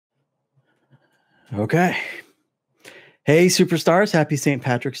Okay. Hey, superstars. Happy St.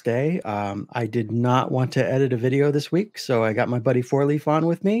 Patrick's Day. I did not want to edit a video this week, so I got my buddy Four Leaf on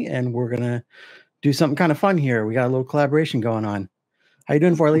with me, and we're going to do something kind of fun here. We got a little collaboration going on. How you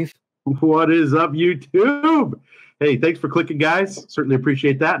doing, Four Leaf? What is up, YouTube? Hey, thanks for clicking, guys. Certainly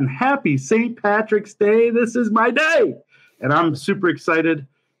appreciate that. And happy St. Patrick's Day. This is my day. And I'm super excited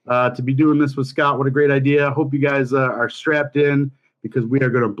to be doing this with Scott. What a great idea. Hope you guys are strapped in because we are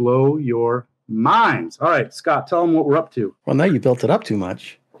going to blow your minds. All right, Scott, tell them what we're up to. Well, now you built it up too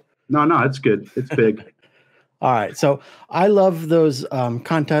much. No, it's good. It's big. All right. So I love those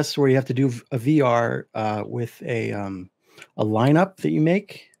contests where you have to do a VR with a lineup that you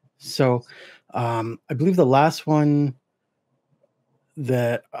make. So I believe the last one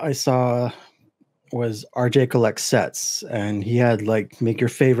that I saw was RJ Collects Sets, and he had like make your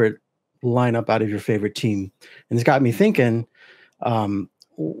favorite lineup out of your favorite team. And it's got me thinking,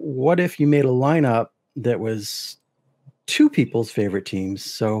 what if you made a lineup that was two people's favorite teams?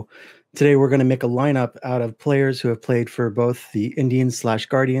 So today we're going to make a lineup out of players who have played for both the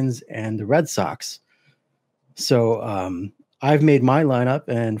Indians/Guardians and the Red Sox. So I've made my lineup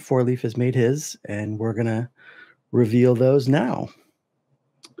and Four Leaf has made his, and we're going to reveal those now.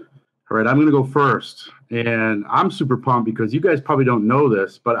 All right, I'm going to go first. And I'm super pumped because you guys probably don't know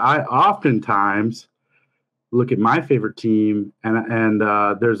this, but I oftentimes look at my favorite team, and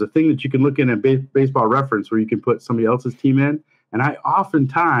there's a thing that you can look in a baseball reference where you can put somebody else's team in. And I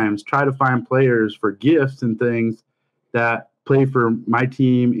oftentimes try to find players for gifts and things that play for my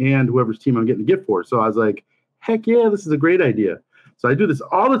team and whoever's team I'm getting a gift for. So I was like, heck yeah, this is a great idea. So I do this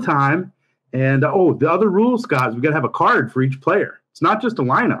all the time. And the other rule, Scott, is we got to have a card for each player. It's not just a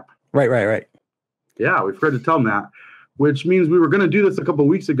lineup. Right. Yeah, we forgot to tell them that, which means we were going to do this a couple of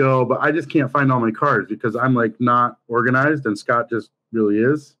weeks ago, but I just can't find all my cards because I'm like not organized, and Scott just really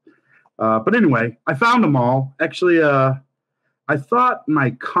is. But anyway, I found them all. Actually, I thought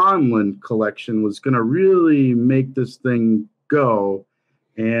my Conlon collection was going to really make this thing go,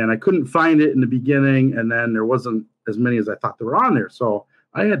 and I couldn't find it in the beginning, and then there wasn't as many as I thought there were on there. So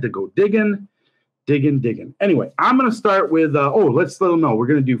I had to go digging. Anyway, I'm going to start with, let's let them know. We're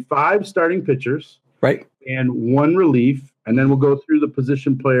going to do 5 starting pitchers. Right. And 1 relief, and then we'll go through the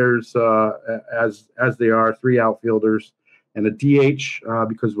position players as they are, 3 outfilders, and a DH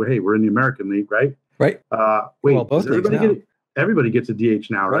because, we're in the American League, right? Right. Wait, well, both everybody gets a DH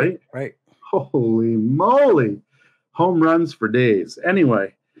now, right? Right. Holy moly. Home runs for days.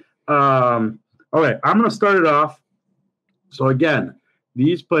 Anyway, all right, I'm going to start it off. So, again,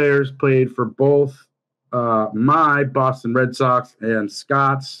 these players played for both my Boston Red Sox and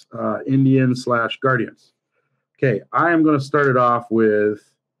Scott's Indians/Guardians. Okay, I am going to start it off with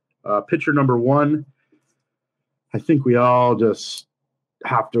pitcher number 1. I think we all just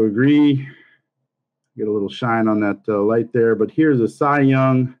have to agree. Get a little shine on that light there, but here's a Cy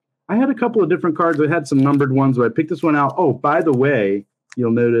Young. I had a couple of different cards. I had some numbered ones, but I picked this one out. Oh, by the way,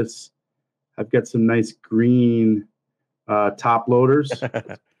 you'll notice I've got some nice green top loaders.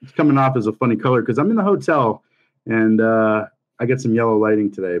 It's coming off as a funny color because I'm in the hotel and I get some yellow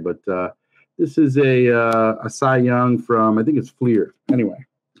lighting today. But this is a Cy Young from, I think it's Fleer. Anyway,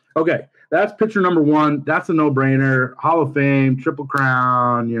 okay, that's pitcher number 1. That's a no-brainer. Hall of Fame, Triple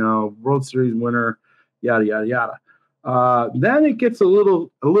Crown, World Series winner, yada yada yada. Then it gets a little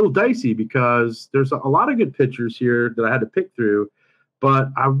dicey because there's a lot of good pitchers here that I had to pick through. But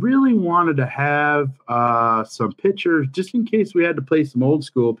I really wanted to have some pitchers just in case we had to play some old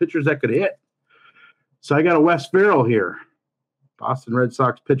school pitchers that could hit. So I got a Wes Ferrell here, Boston Red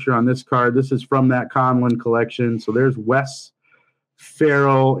Sox pitcher on this card. This is from that Conlon collection. So there's Wes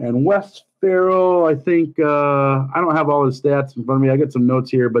Ferrell. And Wes Ferrell, I think, I don't have all his stats in front of me. I got some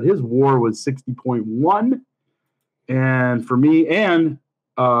notes here, but his WAR was 60.1. And for me, and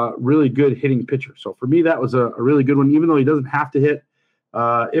really good hitting pitcher. So for me, that was a really good one, even though he doesn't have to hit.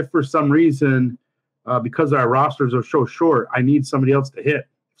 If for some reason, because our rosters are so short, I need somebody else to hit. If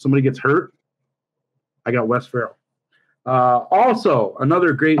somebody gets hurt, I got Wes Ferrell. Also,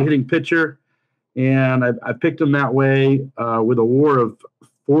 another great hitting pitcher, and I picked him that way with a WAR of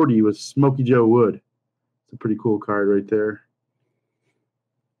 40 was Smokey Joe Wood. It's a pretty cool card right there.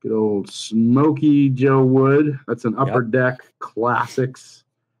 Good old Smokey Joe Wood. That's an Upper Deck Classics.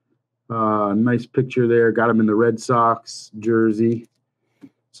 Nice picture there. Got him in the Red Sox jersey.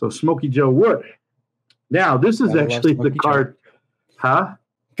 So Smokey Joe Wood. Now, this is actually the card. Joe. Huh?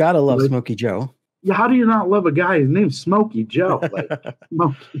 Gotta love Smokey Joe. Yeah, how do you not love a guy? His name's Smokey Joe.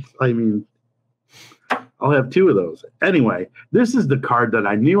 Smokey. I mean, I'll have 2 of those. Anyway, this is the card that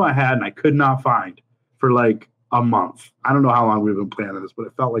I knew I had and I could not find for like a month. I don't know how long we've been planning this, but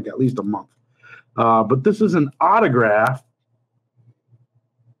it felt like at least a month. But this is an autograph.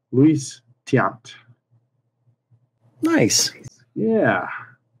 Luis Tiant. Nice. Yeah.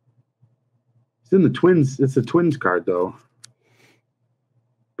 It's in the Twins. It's a Twins card, though.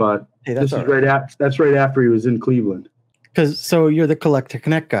 But Hey, this is that's right after he was in Cleveland. So you're the Collect to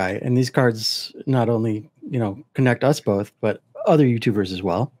Connect guy, and these cards not only connect us both, but other YouTubers as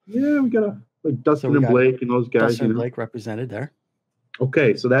well. Yeah, we got Dustin and Blake and those guys. Dustin and Blake represented there.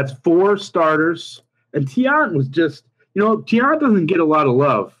 Okay, so that's 4 starters, and Tiant was just Tiant doesn't get a lot of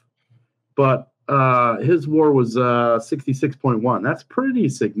love, but his WAR was 66.1. That's pretty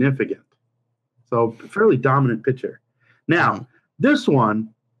significant. So fairly dominant pitcher. Now this one.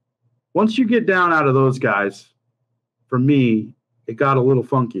 Once you get down out of those guys, for me, it got a little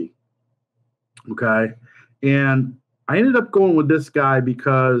funky. Okay. And I ended up going with this guy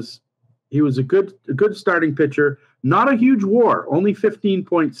because he was a good starting pitcher, not a huge WAR, only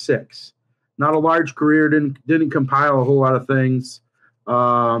 15.6. Not a large career, didn't compile a whole lot of things,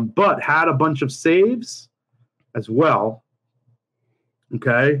 but had a bunch of saves as well.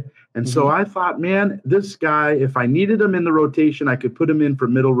 Okay. And so I thought, man, this guy, if I needed him in the rotation, I could put him in for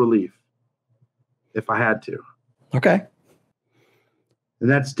middle relief if I had to. Okay. And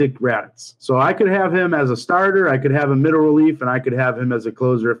that's Dick Raditz. So I could have him as a starter, I could have a middle relief, and I could have him as a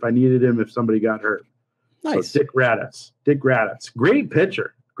closer if I needed him if somebody got hurt. Nice. So Dick Raditz. Great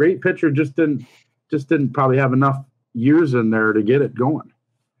pitcher. Just didn't probably have enough years in there to get it going.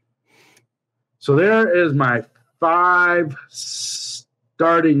 So there is my 5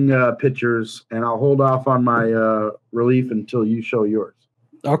 starting pitchers, and I'll hold off on my relief until you show yours.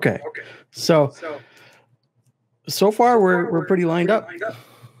 Okay. So far we're pretty lined up.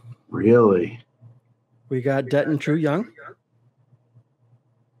 Really? We got Denton True Young.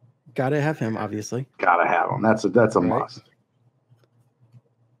 Gotta have him, obviously. Gotta have him. That's a must.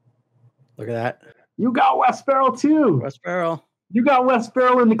 Look at that. You got Wes Farrell too. Wes Farrell. You got Wes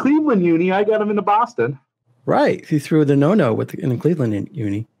Farrell in the Cleveland uni. I got him in the Boston. Right. He threw the no-no in the Cleveland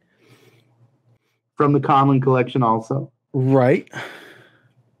uni. From the Conlon collection also. Right.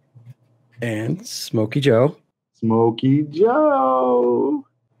 And Smokey Joe. Smokey Joe.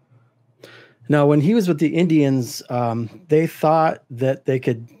 Now, when he was with the Indians, they thought that they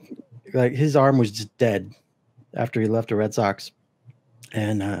could, his arm was just dead after he left the Red Sox.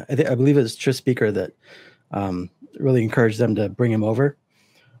 And I believe it was Tris Speaker that really encouraged them to bring him over.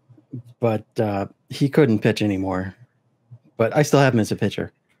 But he couldn't pitch anymore. But I still have him as a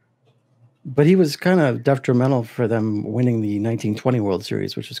pitcher. But he was kind of detrimental for them winning the 1920 World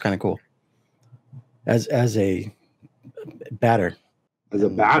Series, which was kind of cool. As a batter. As a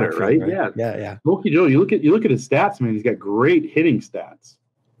batter, right? Yeah. Smokey Joe, you look at his stats, man. He's got great hitting stats.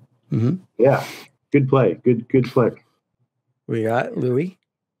 Mm-hmm. Yeah, good play, good play. We got Louis.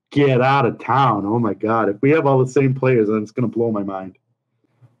 Get out of town! Oh my God! If we have all the same players, then it's going to blow my mind.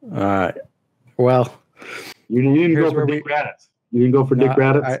 Well, you didn't go for Dick Raditz. You didn't go for Dick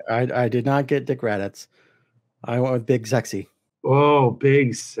Raditz. I did not get Dick Raditz. I went with Big Sexy. Oh,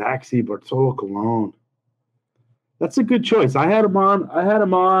 Big Sexy Bartolo Colon. That's a good choice. I had him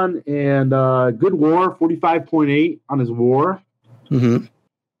on, and good WAR, 45.8 on his WAR. Mm-hmm.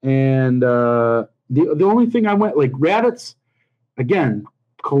 And the only thing I went, Raditz, again,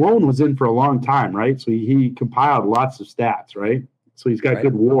 Cologne was in for a long time, right? So he compiled lots of stats, right? So he's got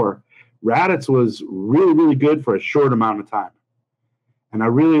good WAR. Raditz was really, really good for a short amount of time. And I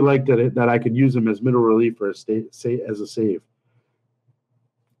really liked that I could use him as middle relief or as a save.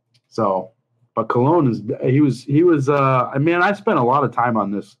 So, but Cologne I spent a lot of time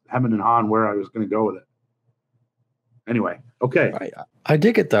on this, hemming and hawing where I was going to go with it. Anyway, okay. I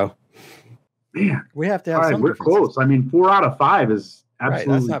dig it though. Man, we have to have. All right, we're close. I mean, 4 out of 5 is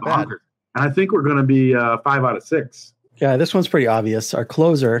absolutely that's not bonkers. bad. And I think we're going to be 5 out of 6. Yeah, this one's pretty obvious. Our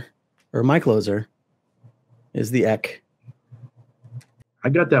closer, or my closer, is the Eck. I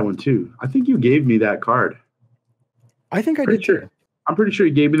got that one too. I think you gave me that card. I think I did too. I'm pretty sure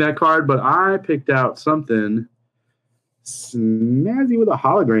you gave me that card, but I picked out something snazzy with a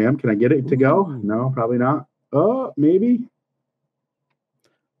hologram. Can I get it to go? No, probably not. Oh, maybe.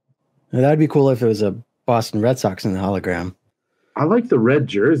 Now, that'd be cool if it was a Boston Red Sox in the hologram. I like the red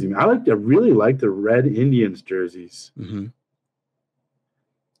jersey. I really like the red Indians jerseys. Mm-hmm.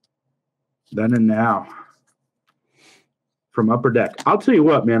 Then and now. From Upper Deck. I'll tell you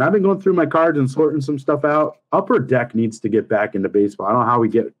what, man. I've been going through my cards and sorting some stuff out. Upper Deck needs to get back into baseball. I don't know how we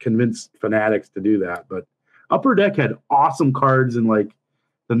convince fanatics to do that, but Upper Deck had awesome cards in the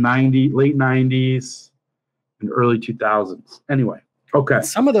late 90s and early 2000s. Anyway, okay.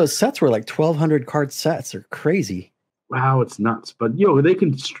 Some of those sets were 1,200 card sets. They're crazy. wow, it's nuts. But they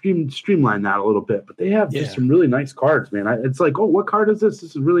can streamline that a little bit. But they have just some really nice cards, man. It's like, oh, what card is this?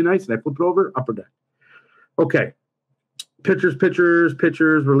 This is really nice. And I flip it over, upper deck. Okay. Pitchers,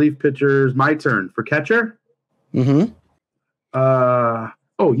 relief pitchers. My turn for catcher. Mm-hmm.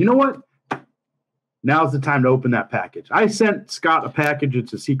 Oh, you know what? Now's the time to open that package. I sent Scott a package.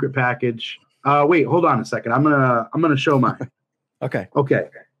 It's a secret package. Wait, hold on a second. I'm gonna show mine. Okay.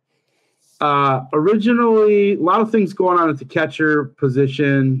 Originally, a lot of things going on at the catcher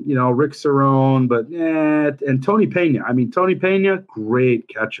position. Rick Cerrone, but and Tony Pena. I mean, Tony Pena, great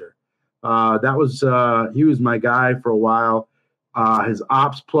catcher. He was my guy for a while. His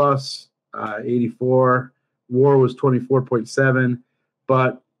ops plus 84, WAR was 24.7,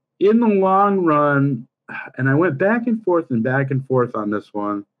 but in the long run, and I went back and forth on this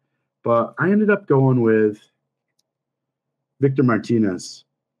one, but I ended up going with Victor Martinez.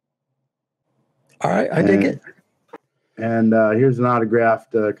 All right, I dig it. And here's an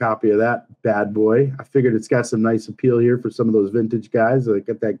autographed copy of that bad boy. I figured it's got some nice appeal here for some of those vintage guys that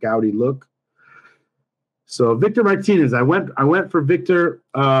got that gaudy look. So Victor Martinez, I went for Victor.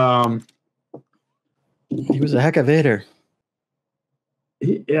 He was a heck of a hitter.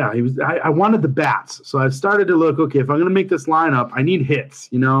 He was. I wanted the bats, so I started to look. Okay, if I'm going to make this lineup, I need hits,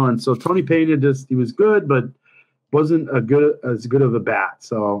 And so Tony Pena he was good, but wasn't as good of a bat.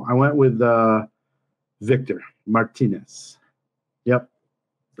 So I went with Victor Martinez. Yep.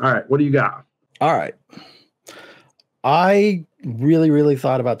 All right. What do you got? All right. I really, really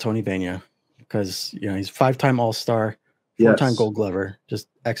thought about Tony Pena because he's 5-time All-Star, 4-time Gold Glover, just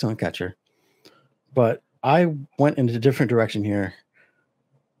excellent catcher. But I went in a different direction here.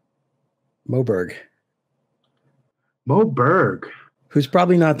 Mo Berg, who's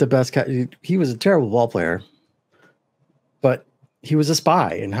probably not the best catcher. He was a terrible ball player, but he was a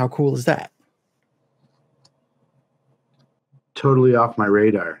spy, and how cool is that? Totally off my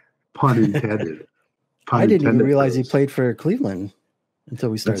radar. Pun intended. I didn't even realize he played for Cleveland until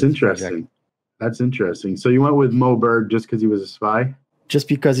we started. That's interesting. So you went with Mo Berg just because he was a spy? Just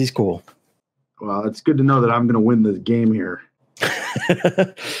because he's cool. Well, it's good to know that I'm going to win this game here.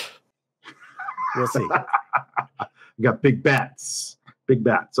 We'll see. You got big bats.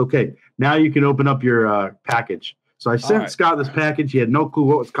 Okay, now you can open up your package. So I sent Scott this package. He had no clue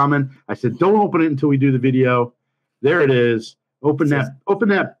what was coming. I said, don't open it until we do the video. There it is. Open that.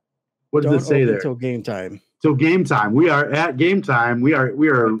 What does it say there? Until game time. Till game time. We are at game time. We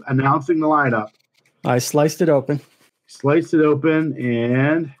are announcing the lineup. I sliced it open,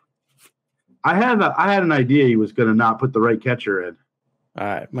 and I had an idea he was going to not put the right catcher in. All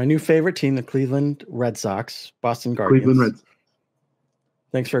right. My new favorite team, the Cleveland Red Sox, Boston Guardians. Cleveland Reds.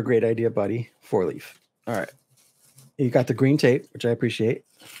 Thanks for a great idea, buddy. 4-leaf. All right. You got the green tape, which I appreciate.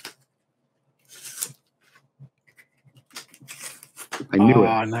 I knew it.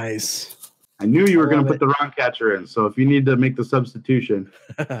 Oh, nice. I knew you were going to put the wrong catcher in. So if you need to make the substitution,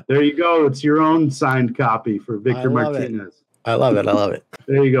 there you go. It's your own signed copy for Victor Martinez. I love it.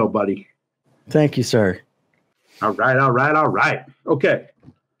 There you go, buddy. Thank you, sir. All right. Okay.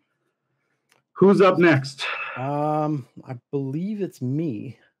 Who's up next? I believe it's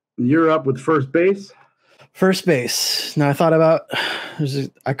me. You're up with first base. First base. Now I thought about.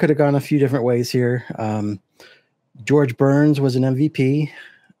 I could have gone a few different ways here. George Burns was an MVP.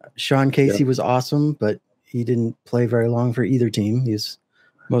 Sean Casey was awesome, but he didn't play very long for either team. He's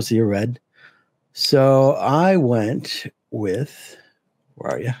mostly a Red. So I went with.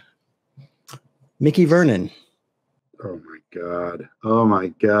 Where are you? Mickey Vernon. Oh my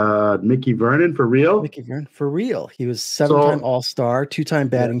God. Mickey Vernon for real? Mickey Vernon for real. He was 7-time All-Star, 2-time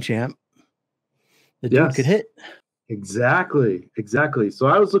batting champ. The dude could hit. Exactly. So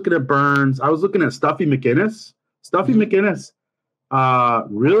I was looking at Burns. I was looking at Stuffy McInnis. McInnis,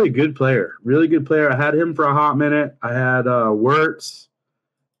 really good player. I had him for a hot minute. I had Wirtz,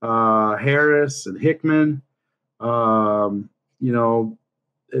 Harris, and Hickman. The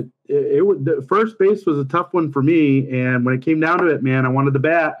first base was a tough one for me, and when it came down to it, man, I wanted the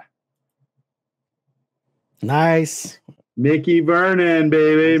bat. Nice. Mickey Vernon,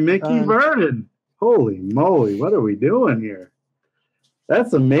 baby. Mickey Vernon. Holy moly, what are we doing here?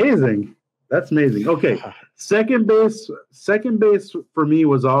 That's amazing. Okay, second base for me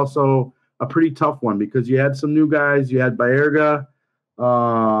was also a pretty tough one because you had some new guys. You had Baerga.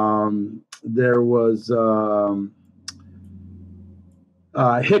 There was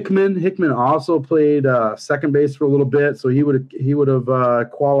Hickman. Hickman also played second base for a little bit, so he would have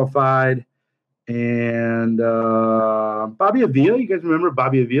qualified. And Bobby Avila, you guys remember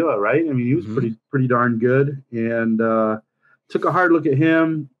Bobby Avila, right? I mean, he was pretty darn good. And took a hard look at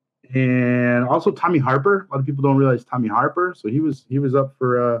him. And also Tommy Harper. A lot of people don't realize Tommy Harper. So he was up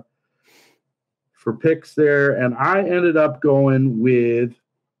for picks there. And I ended up going with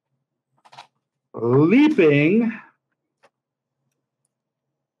leaping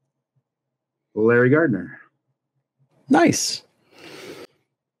Larry Gardner. Nice.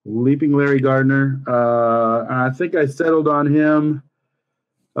 Leaping Larry Gardner. I think I settled on him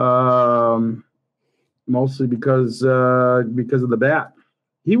mostly because of the bat.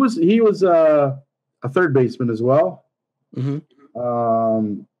 He was a third baseman as well.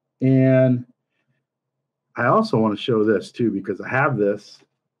 Mm-hmm. And I also want to show this too because I have this.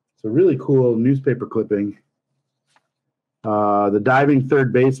 It's a really cool newspaper clipping. The diving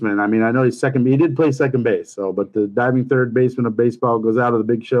third baseman. I mean, I know he's second. He did play second base, but the diving third baseman of baseball goes out of the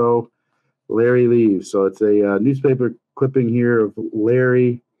big show. Larry leaves. So it's a newspaper clipping here of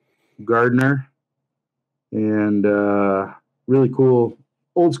Larry Gardner, and really cool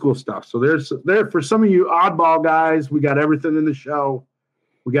old school stuff. So there for some of you oddball guys. We got everything in the show.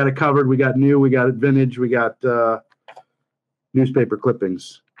 We got it covered. We got new. We got it vintage. We got newspaper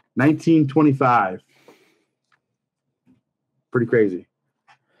clippings. 1925. Pretty crazy.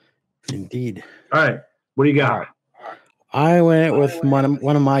 Indeed. All right. What do you got? I went with one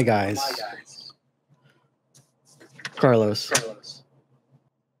of my guys. Carlos.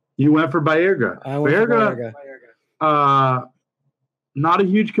 You went for Baerga. I went for Baerga. Not a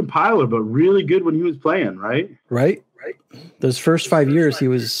huge compiler, but really good when he was playing, right? Right. Those first 5 years, he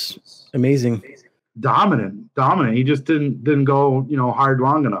was amazing. Dominant. He just didn't go, hard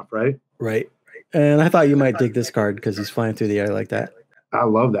long enough, right? Right. And I thought you might dig this card because he's flying through the air like that. I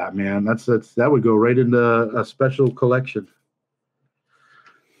love that, man. That would go right into a special collection.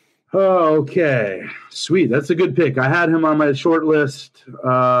 Okay, sweet. That's a good pick. I had him on my short list.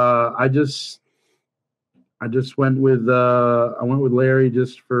 I just went with Larry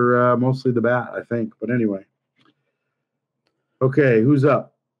just for mostly the bat, I think. But anyway. Okay, who's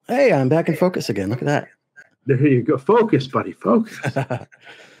up? Hey, I'm back in focus again. Look at that. There you go. Focus, buddy. Focus.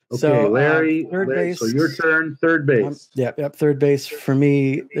 Okay, so, Larry. Third base. So your turn. Third base. Yep. Third base for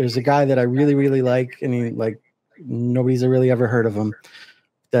me. There's a guy that I really, really like, and nobody's really ever heard of him.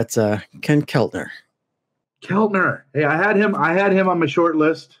 That's Ken Keltner. Hey, I had him on my short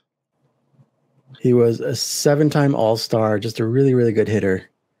list. He was a 7-time All-Star, just a really, really good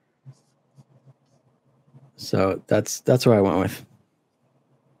hitter. So that's what I went with.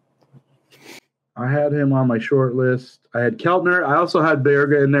 I had him on my short list. I had Keltner. I also had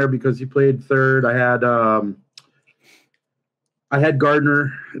Baerga in there because he played third. I had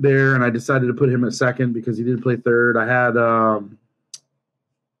Gardner there, and I decided to put him at second because he did play third. I had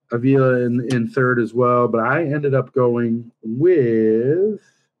Avila in third as well, but I ended up going with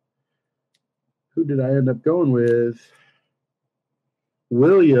 – who did I end up going with?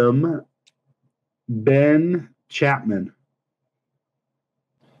 William Ben Chapman.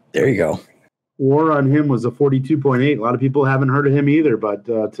 There you go. WAR on him was a 42.8. A lot of people haven't heard of him either, but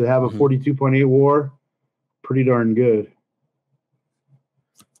to have a 42.8 WAR, pretty darn good.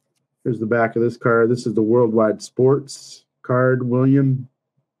 Here's the back of this card. This is the Worldwide Sports card. William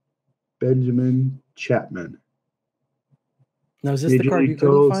Benjamin Chapman. Now, is this the card you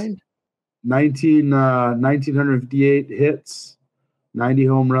couldn't find? 1958 hits, 90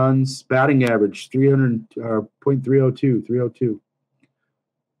 home runs, batting average 300.302.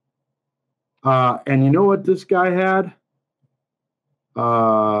 And you know what this guy had?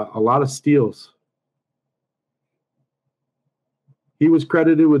 A lot of steals. He was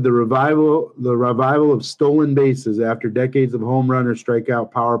credited with the revival of stolen bases after decades of home run or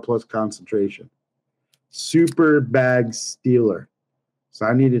strikeout power plus concentration. Super bag stealer. So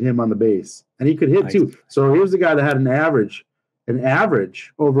I needed him on the base. And he could hit too. So here's the guy that had an average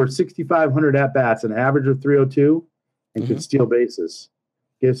over 6,500 at-bats, an average of 302, and could steal bases.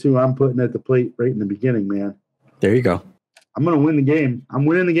 Guess who I'm putting at the plate right in the beginning, man? There you go. I'm going to win the game. I'm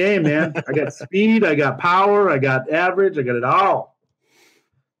winning the game, man. I got speed. I got power. I got average. I got it all.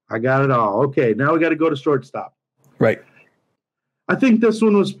 Okay, now we got to go to shortstop. Right. I think this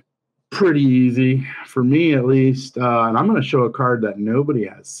one was pretty easy, for me at least. And I'm going to show a card that nobody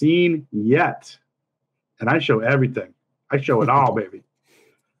has seen yet. And I show everything. I show it all, baby.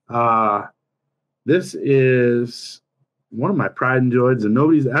 This is one of my pride and joys, and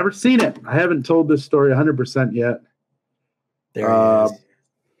nobody's ever seen it. I haven't told this story 100% yet. There he is.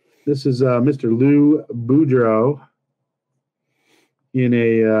 This is Mr. Lou Boudreau in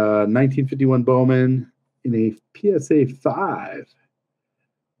a 1951 Bowman in a PSA 5.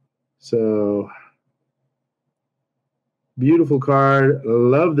 So, beautiful card.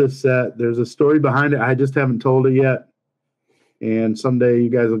 Love this set. There's a story behind it. I just haven't told it yet. And someday you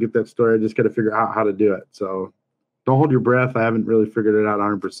guys will get that story. I just got to figure out how to do it. So don't hold your breath. I haven't really figured it out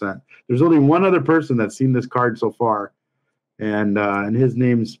 100%. There's only one other person that's seen this card so far, and his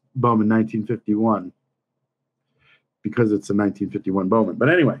name's Bowman 1951 because it's a 1951 Bowman. But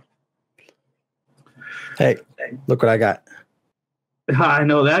anyway. Hey, look what I got. I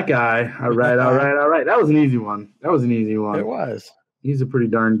know that guy. All right. That was an easy one. It was. He's a pretty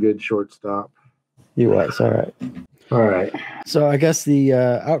darn good shortstop. He was. All right. So I guess the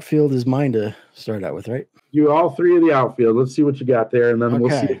outfield is mine to start out with, right? You all three of the outfield. Let's see what you got there, and then we'll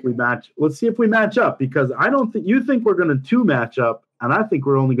see if we match. Let's see if we match up, because I don't think you think we're going to 2 match up, and I think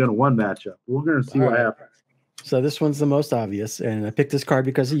we're only going to 1 match up. We're going to see what happens. So this one's the most obvious, and I picked this card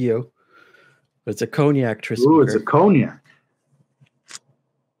because of you. But it's a cognac Trismeter. Ooh, it's a cognac.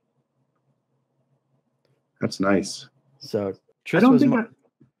 That's nice. So I don't think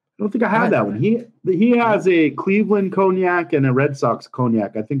I have that one. He has a Cleveland cognac and a Red Sox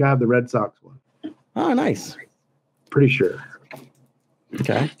cognac. I think I have the Red Sox one. Oh, nice. Pretty sure.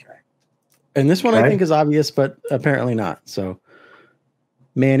 Okay. And this one I think is obvious, but apparently not. So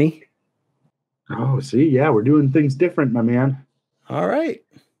Manny. Oh, see, yeah, we're doing things different, my man. All right.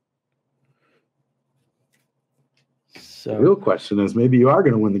 So the real question is, maybe you are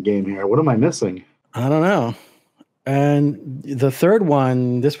going to win the game here. What am I missing? I don't know. And the third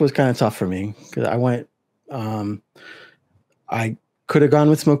one, this was kind of tough for me because I went. I could have gone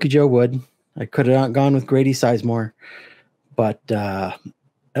with Smokey Joe Wood. I could have gone with Grady Sizemore, but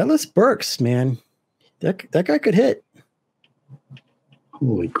Ellis Burks, man, that guy could hit.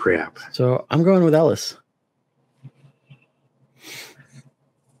 Holy crap! So I'm going with Ellis.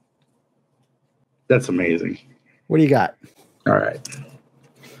 That's amazing. What do you got? All right.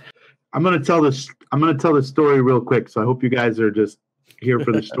 I'm going to tell this story real quick, so I hope you guys are just here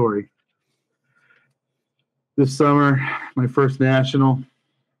for the story. This summer, my first national,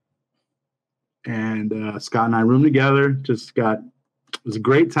 and Scott and I roomed together. It was a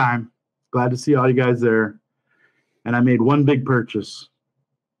great time. Glad to see all you guys there. And I made one big purchase.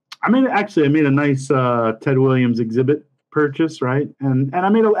 I made a nice Ted Williams exhibit purchase, right? And I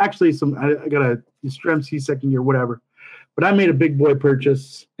made I got a Yastrzemski second year, whatever. But I made a big boy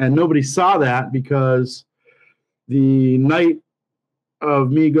purchase, and nobody saw that because the night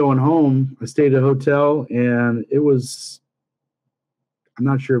of me going home, I stayed at a hotel, and I'm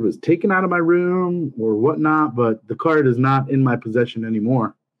not sure if it was taken out of my room or whatnot, but the card is not in my possession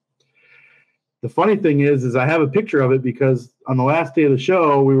anymore. The funny thing is I have a picture of it because on the last day of the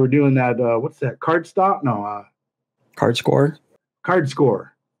show, we were doing that, what's that, card stop? No. Card score? Card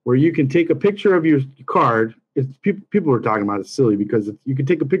score, where you can take a picture of your card. People were talking about it's silly because you can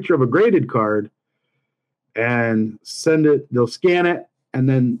take a picture of a graded card and send it. They'll scan it, and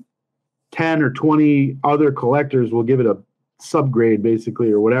then 10 or 20 other collectors will give it a subgrade,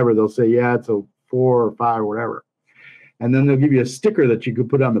 basically, or whatever. They'll say, yeah, it's a 4 or 5 or whatever. And then they'll give you a sticker that you could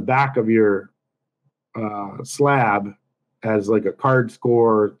put on the back of your slab as like a card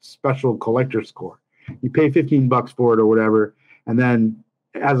score, special collector score. You pay $15 for it or whatever, and then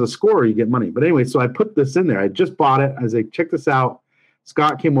as a scorer, you get money. But anyway, so I put this in there. I just bought it. I was like, check this out.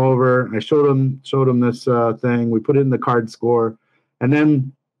 Scott came over. I showed him this thing. We put it in the card score. And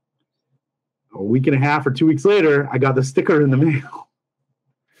then a week and a half or 2 weeks later, I got the sticker in the mail.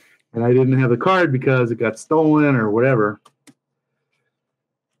 And I didn't have the card because it got stolen or whatever.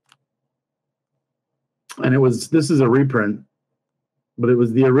 And this is a reprint, but it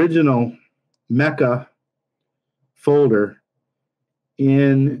was the original Mecca folder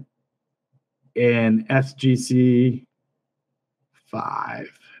in an SGC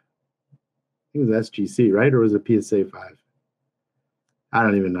 5. It was SGC, right? Or was it PSA 5? I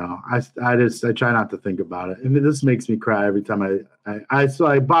don't even know. I try not to think about it. I mean, this makes me cry every time so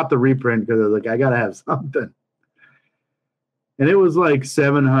I bought the reprint because I was like, I gotta have something. And it was like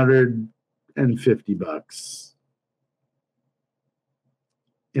 $750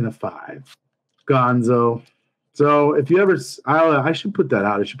 in a 5. Gonzo. So if you ever, I should put that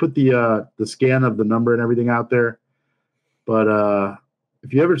out. I should put the scan of the number and everything out there. But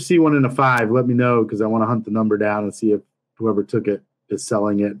if you ever see one in a 5, let me know because I want to hunt the number down and see if whoever took it is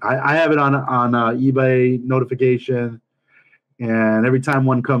selling it. I have it on eBay notification, and every time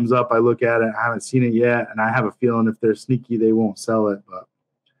one comes up, I look at it. I haven't seen it yet, and I have a feeling if they're sneaky, they won't sell it. But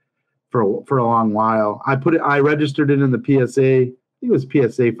for a long while, I registered it in the PSA. I think it was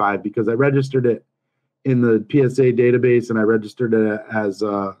PSA 5 because I registered it in the PSA database, and I registered it as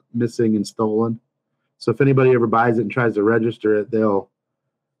missing and stolen. So if anybody ever buys it and tries to register it, they'll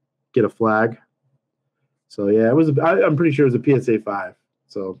get a flag. So yeah, I'm pretty sure it was a PSA 5.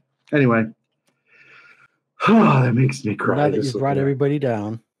 So anyway, Oh, that makes me Now cry. that you've brought everybody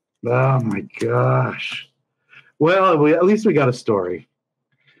down. Oh my gosh. Well, at least we got a story.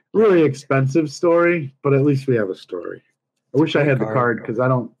 Really expensive story, but at least we have a story. I wish I had the card because I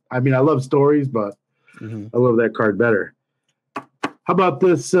love stories, but I love that card better. How about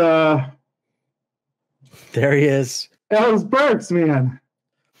this? There he is. Ellis Burks, man.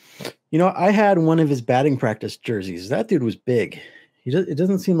 You know, I had one of his batting practice jerseys. That dude was big. It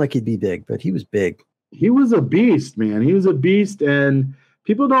doesn't seem like he'd be big, but he was big. He was a beast, man. He was a beast, and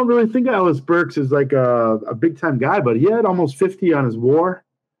people don't really think of Ellis Burks as like a big-time guy, but he had almost 50 on his WAR.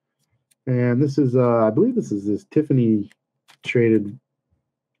 And this is, I believe this is his Tiffany traded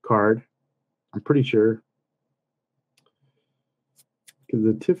card. I'm pretty sure. Because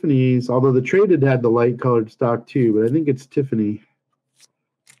the Tiffany's, although the traded had the light-colored stock too, but I think it's Tiffany.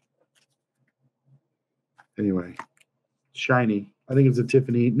 Anyway, shiny. I think it's a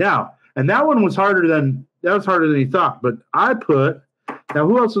Tiffany. Now, and that one was harder than he thought. But now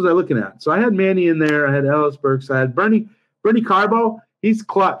who else was I looking at? So I had Manny in there. I had Ellis Burks. I had Bernie Carbo. He's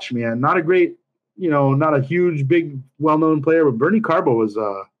clutch, man. Not a great, not a huge, big, well-known player, but Bernie Carbo was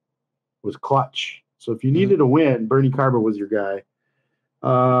clutch. So if you needed a win, Bernie Carbo was your guy.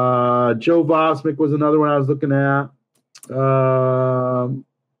 Joe Vosmick was another one I was looking at.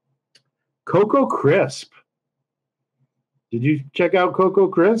 Coco Crisp. Did you check out Coco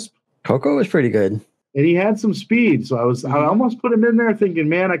Crisp? Coco was pretty good. And he had some speed. So I almost put him in there thinking,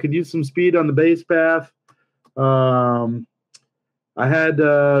 man, I could use some speed on the base path. I had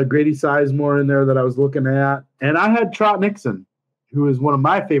Grady Sizemore in there that I was looking at. And I had Trot Nixon, who is one of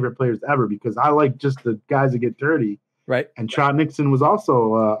my favorite players ever because I like just the guys that get dirty. Right. And Trot Nixon was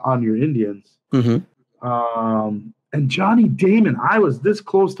also on your Indians. And Johnny Damon, I was this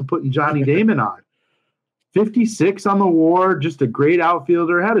close to putting Johnny Damon on. 56 on the WAR, just a great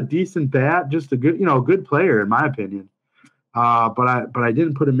outfielder, had a decent bat, just a good, good player in my opinion. But I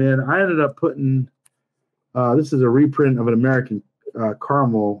didn't put him in. I ended up putting this is a reprint of an American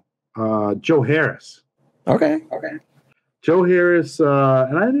Caramel, Joe Harris. Okay. Joe Harris, and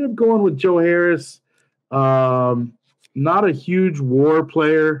I ended up going with Joe Harris. Not a huge WAR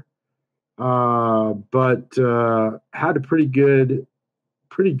player, but had a pretty good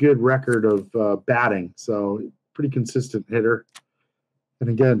record of batting. So pretty consistent hitter. And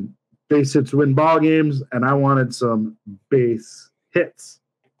again, base hits win ball games, and I wanted some base hits.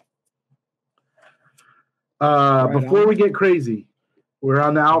 Before we get crazy, we're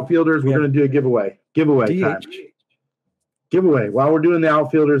on the outfielders. We're going to do a giveaway. Giveaway time. Giveaway. While we're doing the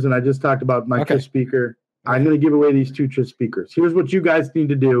outfielders, and I just talked about my Trish speaker, I'm going to give away these 2 Trish speakers. Here's what you guys need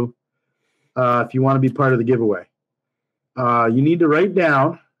to do if you want to be part of the giveaway. You need to write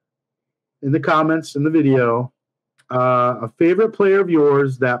down in the comments in the video a favorite player of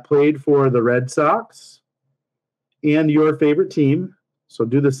yours that played for the Red Sox and your favorite team. So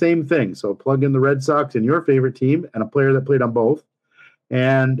do the same thing. So plug in the Red Sox and your favorite team and a player that played on both,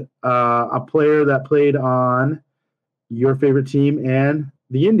 and a player that played on your favorite team and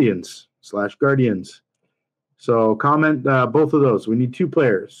the Indians / Guardians. So comment both of those. We need 2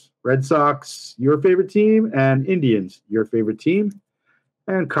 players. Red Sox, your favorite team, and Indians, your favorite team.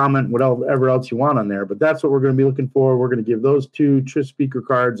 And comment whatever else you want on there. But that's what we're going to be looking for. We're going to give those 2 Trish speaker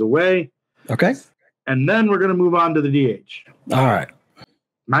cards away. Okay. And then we're going to move on to the DH. All right.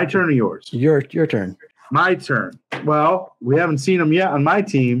 My turn or yours? Your turn. My turn. Well, we haven't seen him yet on my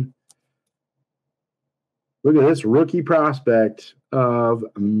team. Look at this rookie prospect of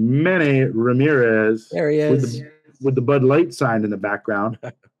Manny Ramirez. There he is. With the Bud Light sign in the background.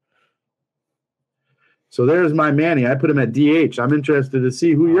 So there's my Manny. I put him at DH. I'm interested to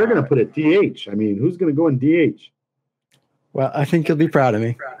see who you're going to put at DH. I mean, who's going to go in DH? Well, I think you'll be proud of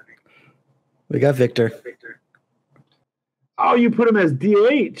me. We got Victor. Oh, you put him as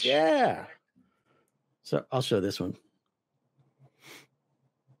DH? Yeah. So I'll show this one.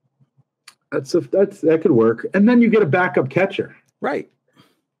 That could work. And then you get a backup catcher. Right.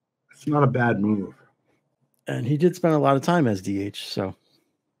 It's not a bad move. And he did spend a lot of time as DH, so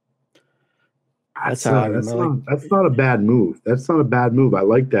that's not a bad move. That's not a bad move. I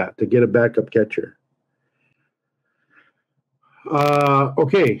like that, to get a backup catcher.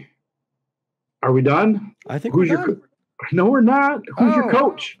 Okay. Are we done? I think we're done. No, we're not. Who's your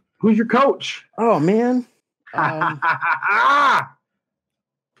coach? Who's your coach? Oh, man. I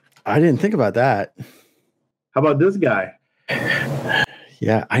didn't think about that. How about this guy?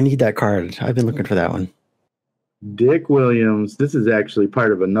 Yeah, I need that card. I've been looking for that one. Dick Williams. This is actually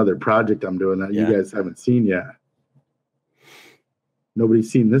part of another project I'm doing that you guys haven't seen yet.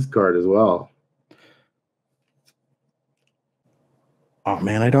 Nobody's seen this card as well. Oh,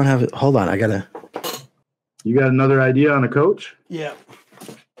 man, I don't have it. Hold on. I got to. You got another idea on a coach? Yeah.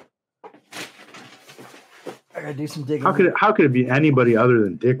 I gotta do some digging. How could it be anybody other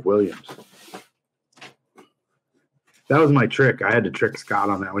than Dick Williams? That was my trick. I had to trick Scott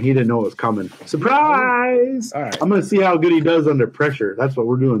on that one. He didn't know it was coming. Surprise! All right. I'm going to see how good he does under pressure. That's what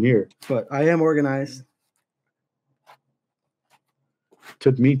we're doing here. But I am organized.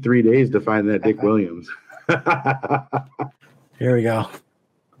 Took me 3 days to find that Dick Williams. Here we go.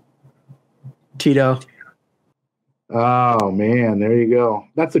 Tito. Oh, man. There you go.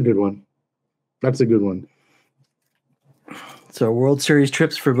 That's a good one. So World Series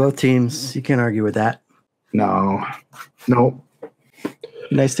trips for both teams. You can't argue with that. No.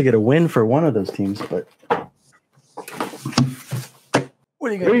 Nice to get a win for one of those teams, but what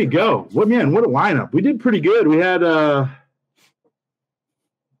do you got? There you go. What a lineup. We did pretty good. We had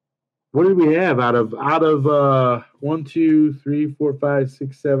what did we have out of 1, 2, 3, 4, 5,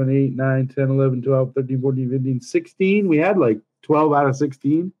 6, 7, 8, 9, 10, 11, 12, 13, 14, 15, 16. We had like 12 out of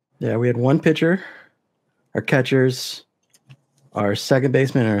 16. Yeah, we had one pitcher, our catchers, our second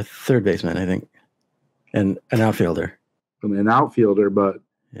baseman, and our third baseman, I think, and an outfielder. An outfielder, but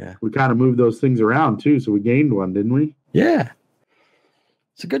yeah, we kind of moved those things around too, so we gained one, didn't we? Yeah.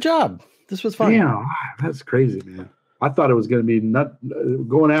 It's a good job. This was fun. Yeah, that's crazy, man. I thought it was going to be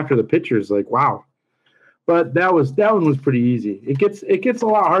going after the pitchers, like wow. But that one was pretty easy. It gets a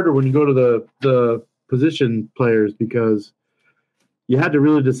lot harder when you go to the position players because you had to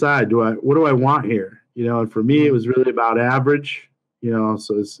really decide, what do I want here? And for me, it was really about average,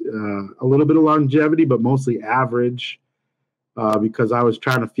 so it's a little bit of longevity, but mostly average because I was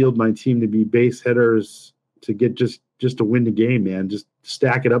trying to field my team to be base hitters to get just to win the game, man. Just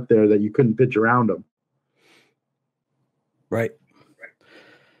stack it up there that you couldn't pitch around them. Right.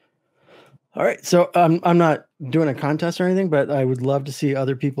 All right. So I'm not doing a contest or anything, but I would love to see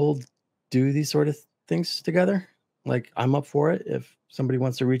other people do these sort of things together. Like I'm up for it. If somebody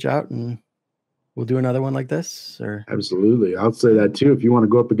wants to reach out and we'll do another one like this or. Absolutely. I'll say that too. If you want to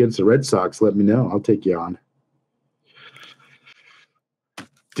go up against the Red Sox, let me know. I'll take you on.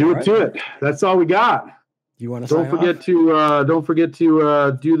 Do it. That's all we got. You want to don't forget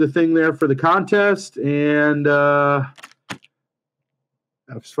to do the thing there for the contest. And as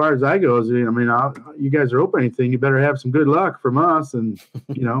far as I goes, you guys are open anything. You better have some good luck from us and,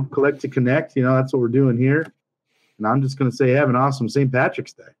 collect to connect. That's what we're doing here. And I'm just going to say have an awesome St.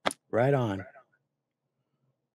 Patrick's Day. Right on.